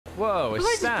Whoa,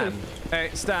 it's Stan. Hey,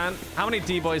 Stan, how many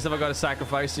D-boys have I got to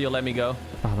sacrifice so you'll let me go?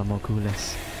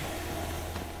 Balamogulis.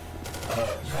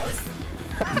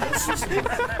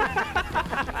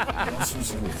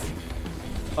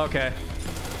 Okay.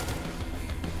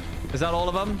 Is that all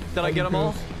of them? Did I get them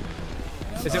all?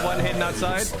 Is it one hidden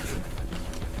outside?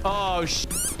 Oh,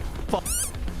 fuck.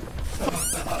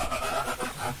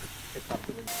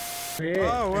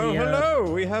 Oh, well,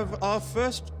 hello. We have our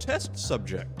first test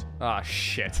subject. Ah,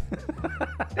 shit.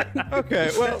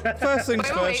 Okay, well, first things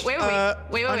first. Wait.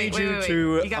 I need you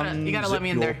to You gotta let me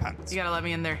in there. Pants. You gotta let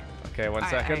me in there. Okay, one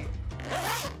second.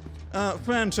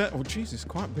 Fantastic. Oh, jeez, it's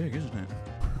quite big, isn't it?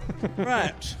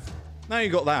 Right. Now you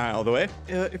got that out of the way.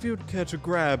 If you would care to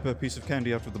grab a piece of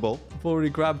candy out of the bowl. I've already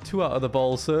grabbed 2 out of the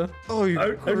bowl, sir. Oh,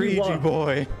 you greedy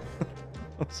boy.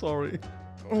 I'm sorry.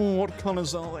 Oh, what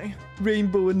colours are they?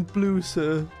 Rainbow and blue,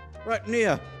 sir. Right,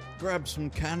 Nia, grab some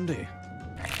candy.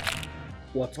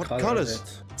 What colours? Is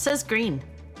it? Says green.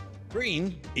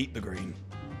 Green? Eat the green.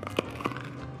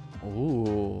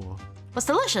 Ooh. What's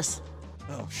delicious?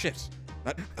 Oh, shit.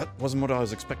 That wasn't what I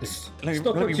was expecting. Let me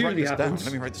not write what this usually down. happens.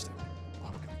 Let me write this down.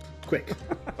 Quick.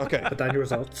 Okay. Put down your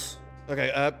results.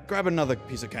 Okay, grab another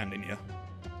piece of candy, Nia.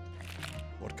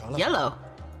 What colour? Yellow.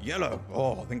 Yellow.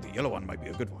 Oh, I think the yellow one might be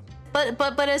a good one.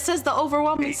 But it says the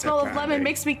overwhelming smell of lemon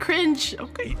makes me cringe.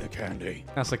 Okay. Eat the candy.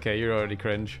 That's okay, you're already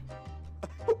cringe.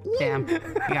 Damn. You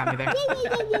got me there.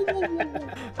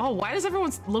 Oh, why does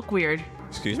everyone look weird?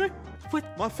 Excuse me? What?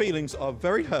 My feelings are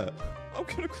very hurt. I'm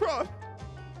gonna cry.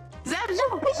 Zap,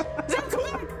 come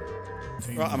back.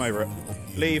 Right, I'm over it.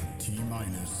 Leave.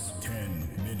 T-minus 10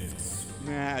 minutes.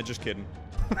 Nah, just kidding.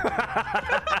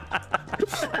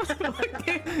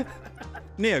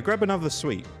 Nia, grab another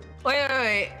sweet.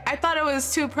 Wait. I thought it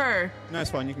was 2 per. No,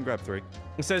 it's fine. You can grab 3.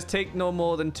 It says take no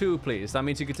more than 2, please. That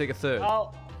means you could take a 3rd.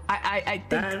 Oh. I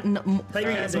think 3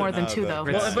 is more than 2, though.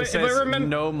 It says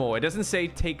no more. It doesn't say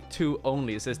take 2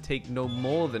 only. It says take no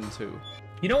more than 2.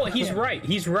 You know what? He's right.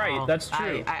 He's right. Oh, That's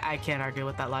true. I can't argue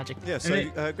with that logic. Yeah, so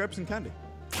grab some candy.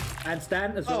 And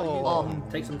Stan as well.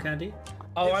 Take some candy.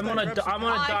 Oh, I'm on a diet,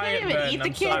 I can't even Ben. eat the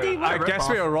I'm candy. sorry. I guess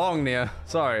we were wrong, Nia.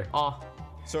 Sorry. Oh.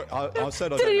 Sorry, I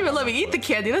said I Didn't even let me eat the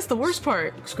candy. That's the worst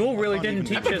part. School really didn't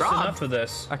teach us robbed. enough of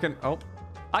this. I can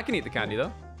eat the candy,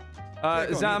 though. go on, eat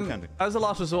the Zam, candy. as a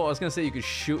last resort, I was going to say you could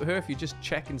shoot her if you just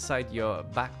check inside your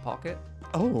back pocket.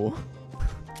 Oh.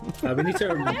 We need to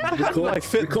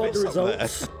record the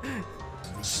results.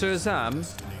 Sir Zam,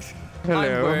 Hello.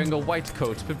 I'm wearing a white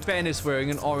coat, but Ben is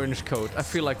wearing an orange coat. I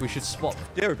feel like we should swap.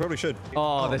 Yeah, we probably should.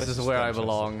 Oh, this is where I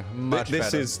belong. Much This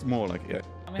better. is more like it.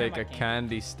 Take a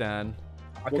candy stand.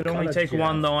 I could only take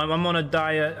one though. I'm on a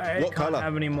diet. I What can't color?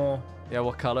 have any more. Yeah,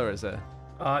 what color is it?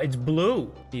 It's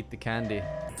blue. Eat the candy.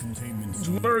 It's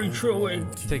very chewy.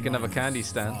 Take another candy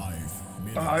stand.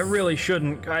 I really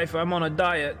shouldn't, Kaif. I'm on a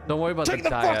diet. Don't worry about Take the the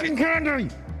diet. fucking candy!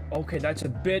 Okay, that's a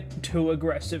bit too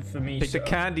aggressive for me. Take sir. the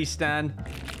candy stand.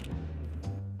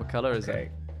 What color is Okay,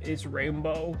 it's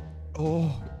rainbow. Oh.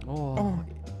 it? Oh,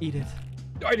 eat it.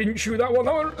 I didn't chew that one.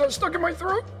 That's stuck in my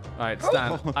throat. All right,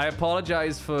 Stan. I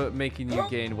apologize for making you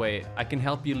gain weight. I can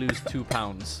help you lose 2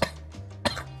 pounds.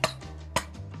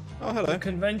 Oh, hello. The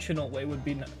conventional way would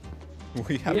be.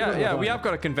 We have Yeah, we have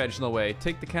got a conventional way.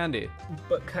 Take the candy.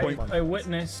 But Kaif, I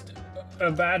witnessed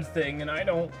a bad thing, and I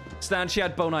don't. Stan, she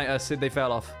had bonitis. They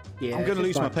fell off. Yeah, I'm going to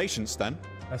she's lose my fine. patience, Stan.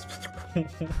 That's.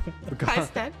 Hi,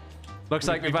 Stan. Looks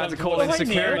like we've had to call in Hi, Nia.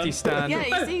 security, Stan. Yeah,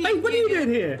 you see, Hey, what are you doing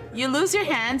here? you lose your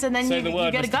hands and then Say you the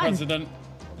word, get a Mr. gun. President,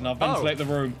 and I'll ventilate the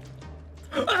room.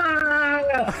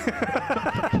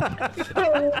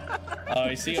 Oh,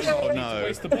 you see, I don't need to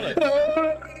waste the bullet.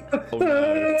 Oh,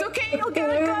 no. It's okay, you'll get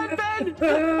a gun, Ben.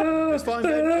 It's fine,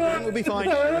 Ben. Everything will be fine.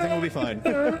 Everything will be fine.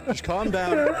 Just calm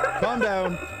down. Calm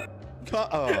down. He's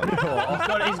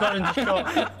got into shock.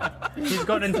 He's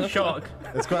got into shock.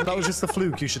 It's great. That was just a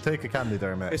fluke. You should take a candy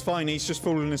there, mate. It's fine. He's just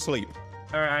falling asleep.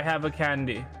 All right, I have a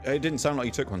candy. It didn't sound like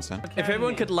you took one, Stan. If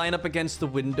everyone could line up against the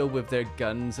window with their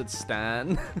guns at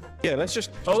Stan. Yeah, let's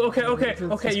just... Oh, okay. You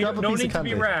grab a no piece of need to be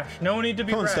candy. rash. No need to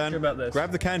be Come on, rash Stan. about this.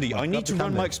 Grab the candy. I need to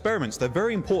run my experiments. They're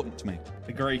very important to me.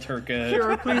 The greater good.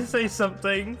 Kira, please say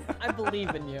something. I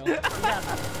believe in you.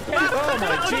 Oh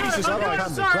my Jesus! Grab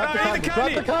the candy. Grab the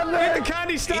candy. Grab the candy. Eat the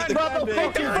candy, Stan! Grab the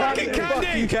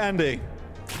fucking candy!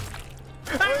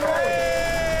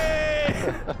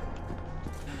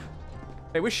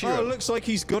 Hey, where's she? Oh, it looks like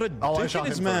he's got a I dick in shot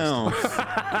his him mouth.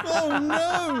 Oh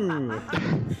no!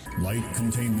 Light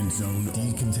containment zone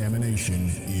decontamination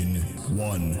in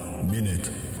 1 minute.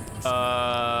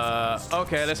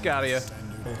 Okay, let's get out of here.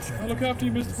 I'll look after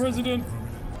you, Mr. President.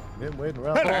 Wait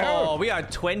around. Oh, we had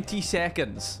 20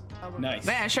 seconds. Nice.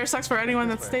 Man, it sure sucks for anyone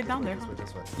that stayed down there.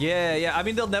 Yeah, yeah. I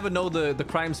mean, they'll never know the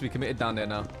crimes we committed down there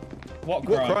now. What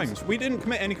What crimes? crimes? We didn't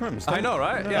commit any crimes. I know,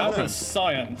 right? That Yeah. was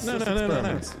science. No.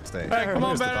 Stay. Hey, come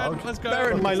on, Baron. Let's go.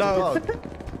 Baron, my love.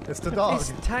 It's the dog.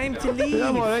 It's time to leave. Yeah,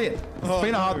 I'm alright. It's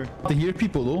kind of hard to hear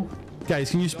people though.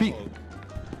 Guys, can you speak?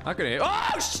 I can hear.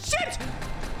 Oh shit!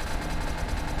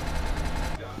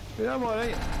 Yeah, I'm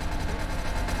alright.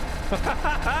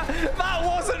 That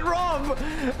wasn't Rob.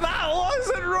 That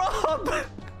wasn't Rob.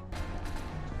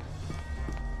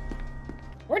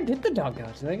 Where did the dog go?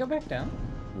 Did they go back down?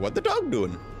 What the dog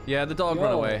doing? Yeah, the dog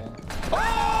ran away.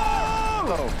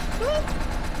 Oh!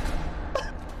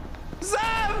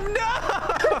 Sam, no!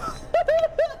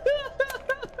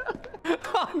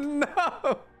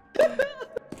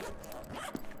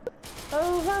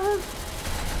 Oh no!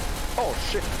 Oh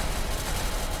shit!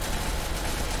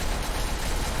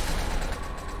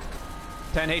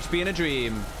 10 HP in a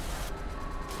dream.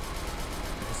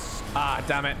 Ah,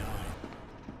 damn it.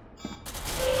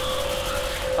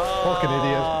 Fucking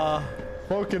idiot.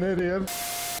 Fucking idiot.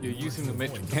 You're using the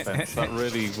matrix defense. That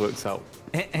really works out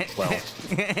well.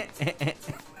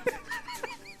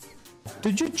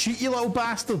 Did you cheat, you little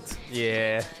bastard?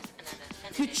 Yeah.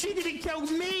 You cheated and killed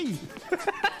me!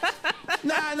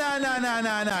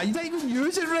 Nah. You didn't even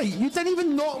use it right. You didn't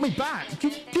even knock me back.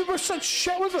 You were such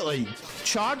shit with it, like.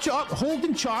 Charge it up, hold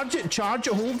and charge it,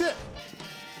 hold it.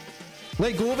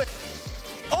 Let go of it.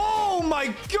 Oh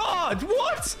my god,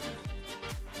 what?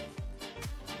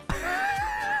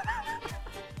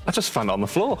 I just found it on the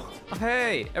floor.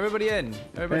 Hey, everybody in.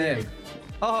 Everybody in.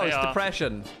 Oh, it's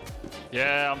depression.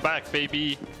 Yeah, I'm back,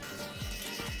 baby.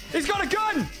 He's got a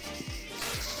gun!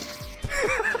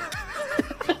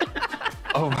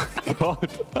 Oh my god.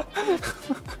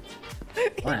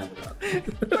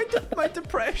 my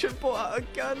depression brought out a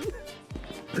gun.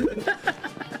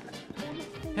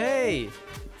 Hey,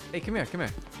 come here.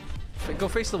 Go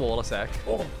face the wall a sec.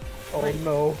 Oh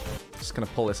no. Just gonna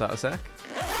pull this out a sec.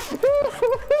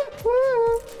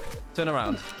 Turn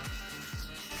around.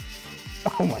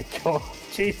 Oh my god.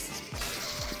 Jesus.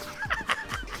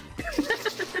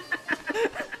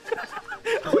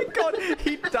 Oh my god,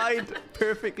 he died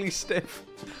perfectly stiff.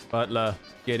 Butler,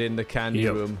 get in the candy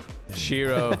room.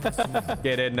 Shiro,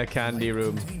 get in the candy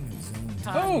room.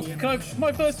 Oh, can I?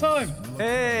 My first time.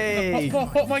 Hey!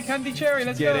 Pop my candy cherry.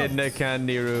 Let's Get go. in the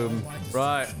candy room.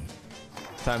 Right.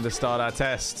 Time to start our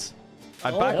tests.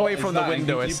 I'd back away from the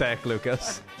window a sec,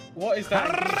 Lucas. What is that?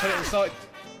 Can you put it inside?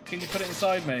 Can you put it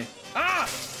inside me? Ah!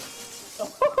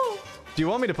 Do you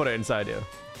want me to put it inside you?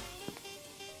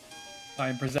 I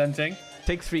am presenting.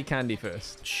 Take 3 candy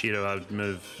first. Shiro, I would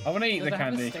move. I want to eat Does the it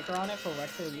have a candy. sticker on it for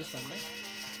rectal use only?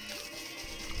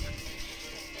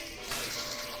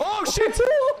 Oh shit!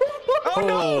 Oh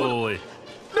no! Holy.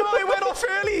 No, it went off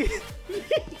early!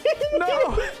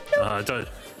 No!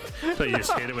 Don't you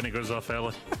just hate it when it goes off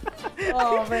early?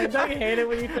 Oh man, don't you hate it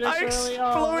when you finish I early?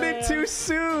 exploded too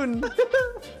soon!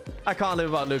 I can't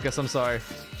live without Lucas, I'm sorry.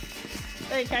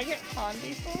 Hey, can I get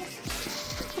candy for?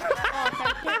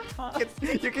 Oh, can I get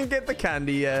candy? You can get the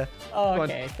candy, yeah. Oh, Go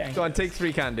okay, on, thank go on, take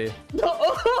 3 candy.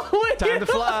 Oh, wait. Time to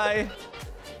fly!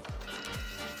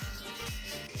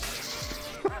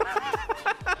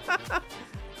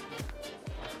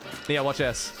 Yeah, watch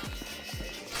this.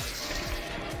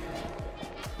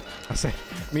 I say,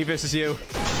 me versus you.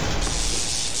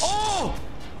 Oh!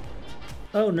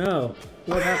 Oh no.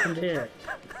 What happened here?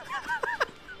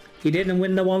 He didn't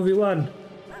win the 1v1.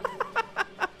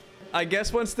 I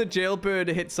guess once the jailbird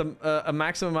hits a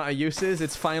maximum amount of uses,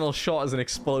 its final shot is an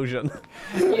explosion.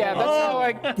 Yeah,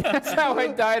 that's how I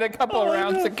died a couple of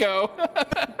rounds ago.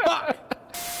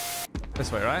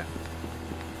 This way, right?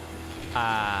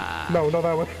 No, not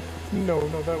that way. No,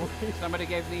 not that way. Somebody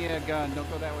gave me a gun. Don't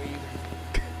go that way either.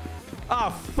 Oh,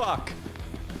 fuck.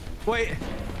 Wait.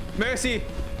 Mercy.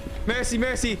 Mercy,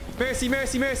 mercy. Mercy,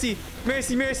 mercy, mercy.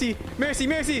 Mercy, mercy. Mercy,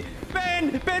 mercy.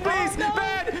 Ben! Ben, please! no.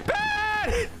 Ben!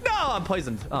 Ben! No, I'm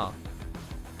poisoned. Oh.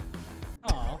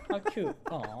 Aw, how cute.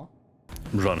 Aw.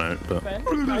 Run out, but. Ben?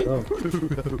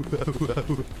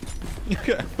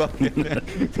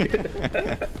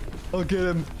 I'll get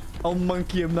him. I'll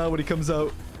monkey him now when he comes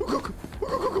out.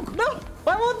 No!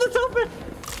 I want this open!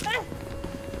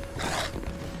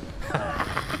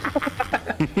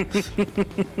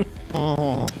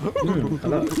 Oh.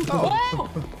 Hello.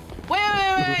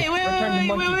 Whoa!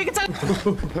 Wait, get time.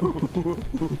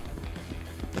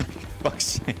 Fuck's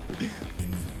sake.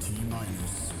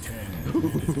 T-minus 10.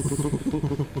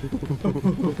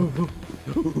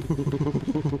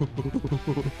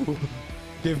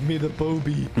 Give me the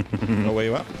Bobby. Oh, where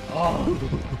you at? Oh.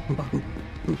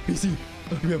 Easy.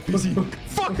 We are busy.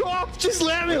 Fuck off! Just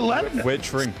let me live!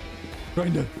 Which ring?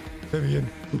 Grinder, let me in.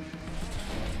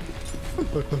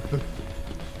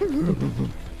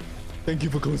 Thank you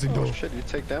for closing door. Shit, you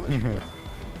take damage.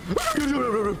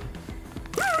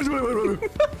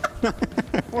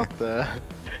 What the?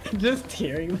 Just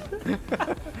hearing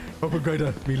that. Papa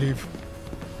Grinder, we leave.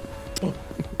 Oh.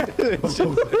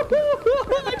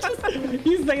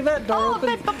 You say that door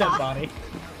opens, dead body.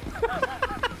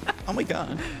 Oh my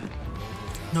god.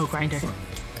 No grinder.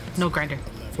 No grinder.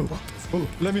 Oh,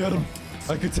 let me at him.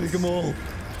 I could take them all.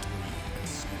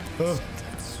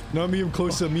 Now me, I'm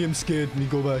closer. Me, I'm scared. Me,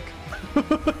 go back.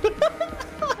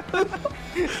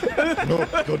 No,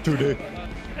 not today.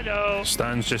 Hello.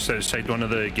 Stan's just outside one of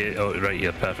the gate. Oh, right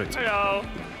here. Perfect. Hello.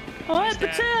 Oh, at the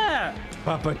chair!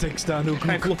 Papa, take Stan.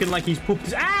 Kaif looking like he's pooped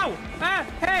his. Ow! Ah!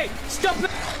 Hey! Stop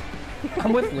it!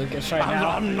 I'm with Lucas right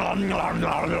now.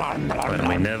 And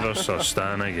we never saw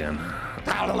Stan again.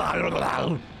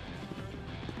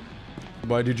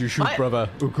 Why did you shoot, What? brother?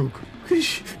 Ook.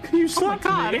 Can you slap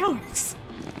God, me? Alex.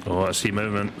 Oh, I see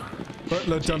movement.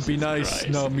 Butler, don't be nice.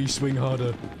 Now me swing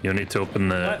harder. You'll need to open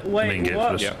the Wait, main gate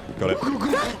what? first. Yeah, got it.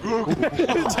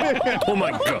 Oh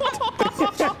my god.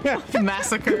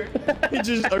 Massacre. He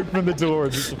just opened the door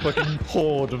and just a fucking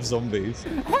horde of zombies.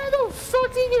 How the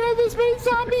fuck did you have this many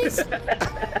zombies?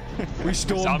 We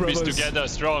storm, Zombies brothers. together,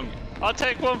 strong. I'll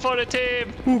take one for the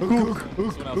team. Ook. I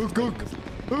was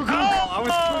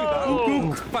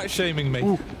through that. Fat shaming me.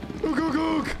 Ook.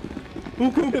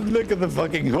 Look at the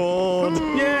fucking horde.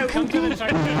 Yeah, come to the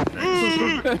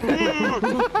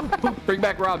Bring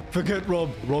back Rob. Forget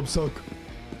Rob. Rob suck.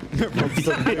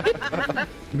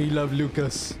 Me love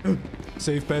Lucas.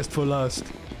 Save best for last.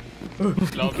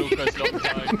 Love Lucas, long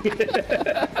time.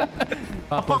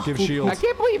 Papa, give shield. I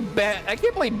can't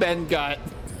believe Ben got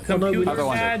Computer other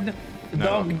ones. dad,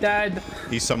 dog dad,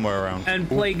 He's somewhere around. and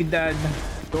plague dad.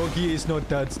 Doggy is not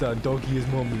dad, Stan. Doggy is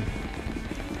mommy.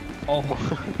 Oh,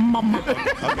 Mama. Okay,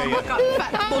 yeah.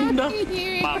 Fat thunder.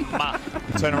 Mama.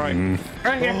 Turn right.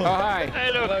 right here. Oh, hi.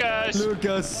 Hey, Lucas.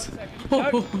 Lucas.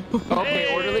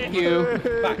 Okay, order the queue.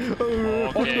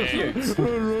 Okay.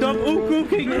 Stop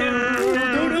cooking him.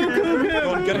 Don't cook him.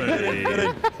 Go on, get in.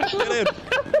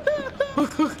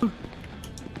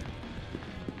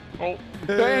 Oh.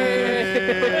 Hey.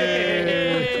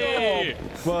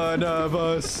 One of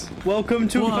us. Welcome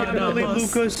to One our of family,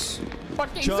 us. Lucas.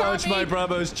 Fucking Charge zombie. my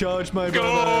brothers. Charge my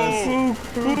brothers.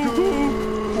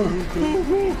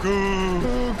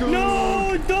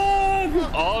 No, dog.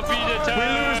 I'll be the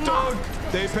turn. Dog.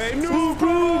 They pay no,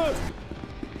 bro.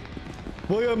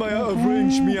 Why am I out of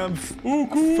range? Me, I'm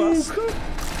fast.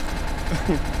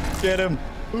 Get him.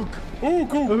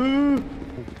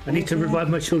 I need to revive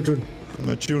my children.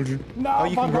 My children. No, oh,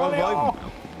 you can revive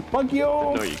them. Fuck you.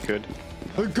 No, you could.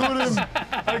 I got him.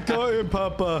 I got him,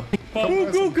 Papa.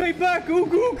 Get back. Kill.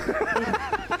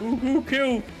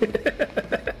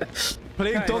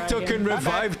 Plague Doctor can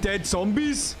revive dead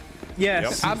zombies?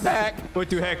 Yes. I'm back. What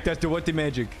the heck? That's what the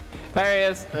magic. There he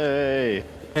is. Hey.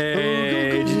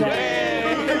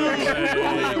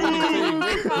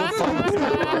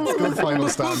 Good final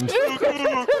stand.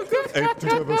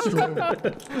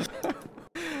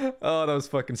 Oh, that was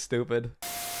fucking stupid.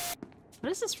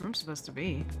 What is this room supposed to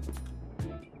be?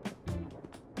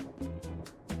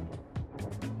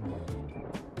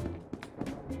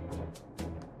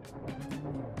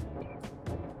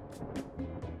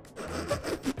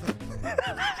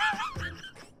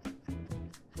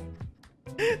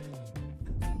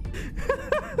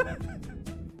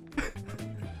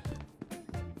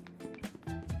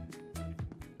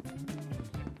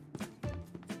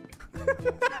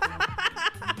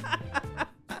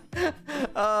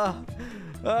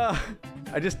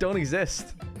 I just don't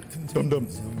exist. Dum-dum.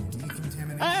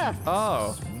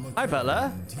 Oh. Hi,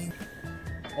 Butler.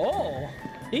 Oh,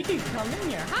 he can come in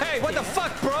here. Hey, what the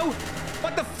fuck, bro?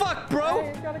 What the fuck, bro?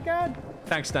 Hey, got a gun.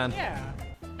 Thanks, Stan. Yeah.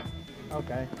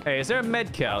 Okay. Hey, is there a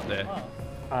med kit out there?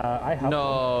 I have.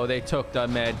 No, they took the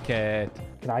med kit.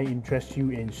 Can I interest you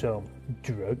in some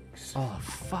drugs? Oh,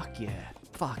 fuck yeah.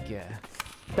 Fuck yeah.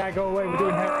 Dad, go away. We're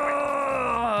doing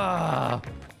Ah.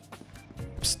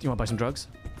 Psst, you wanna buy some drugs?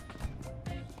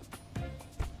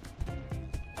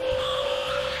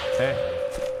 Hey.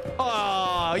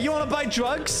 Oh, you wanna buy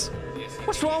drugs?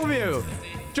 What's wrong with you?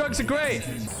 Drugs are great.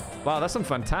 Wow, that's some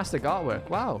fantastic artwork.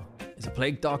 Wow. It's a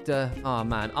plague doctor. Oh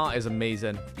man, art is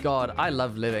amazing. God, I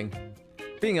love living.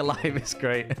 Being alive is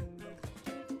great.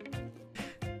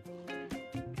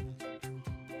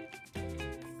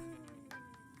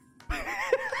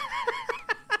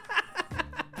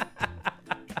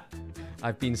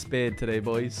 I've been spared today,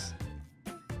 boys.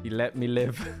 You let me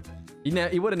live.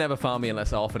 He would have never found me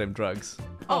unless I offered him drugs.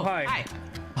 Oh, hi.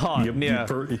 Oh, Yep, yeah. you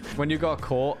pretty. When you got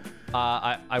caught,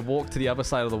 I walked to the other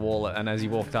side of the wall, and as he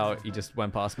walked out, he just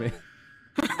went past me.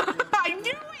 I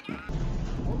knew it.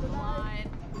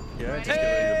 Yeah, just get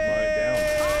ready to mow it down.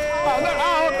 Oh, no.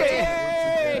 Oh, okay.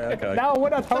 Yeah, okay. No, we're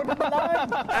not holding the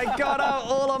line. I got out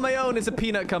all on my own. Is a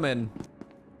peanut coming?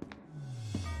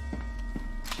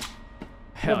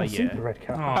 Hell yeah.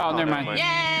 Oh, never mind.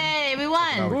 Yay, we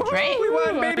won. Right? We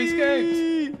won,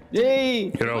 baby!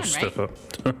 Yay. Here, I'll step up.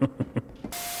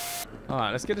 All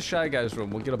right, let's get to Shy Guy's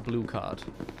room. We'll get a blue card.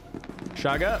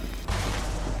 Shagger.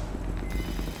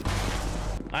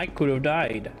 I could have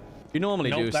died. You normally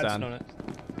Nope, do, that's Stan. not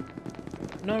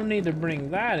it. No need to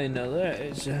bring that into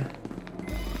this.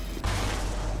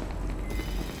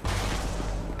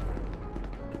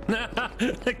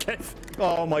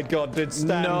 Oh my god, did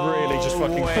Stan really just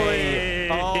fucking way.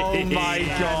 Oh my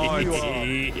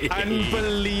god.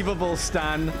 Unbelievable,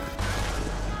 Stan.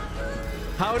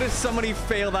 How does somebody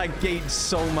fail that gate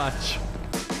so much?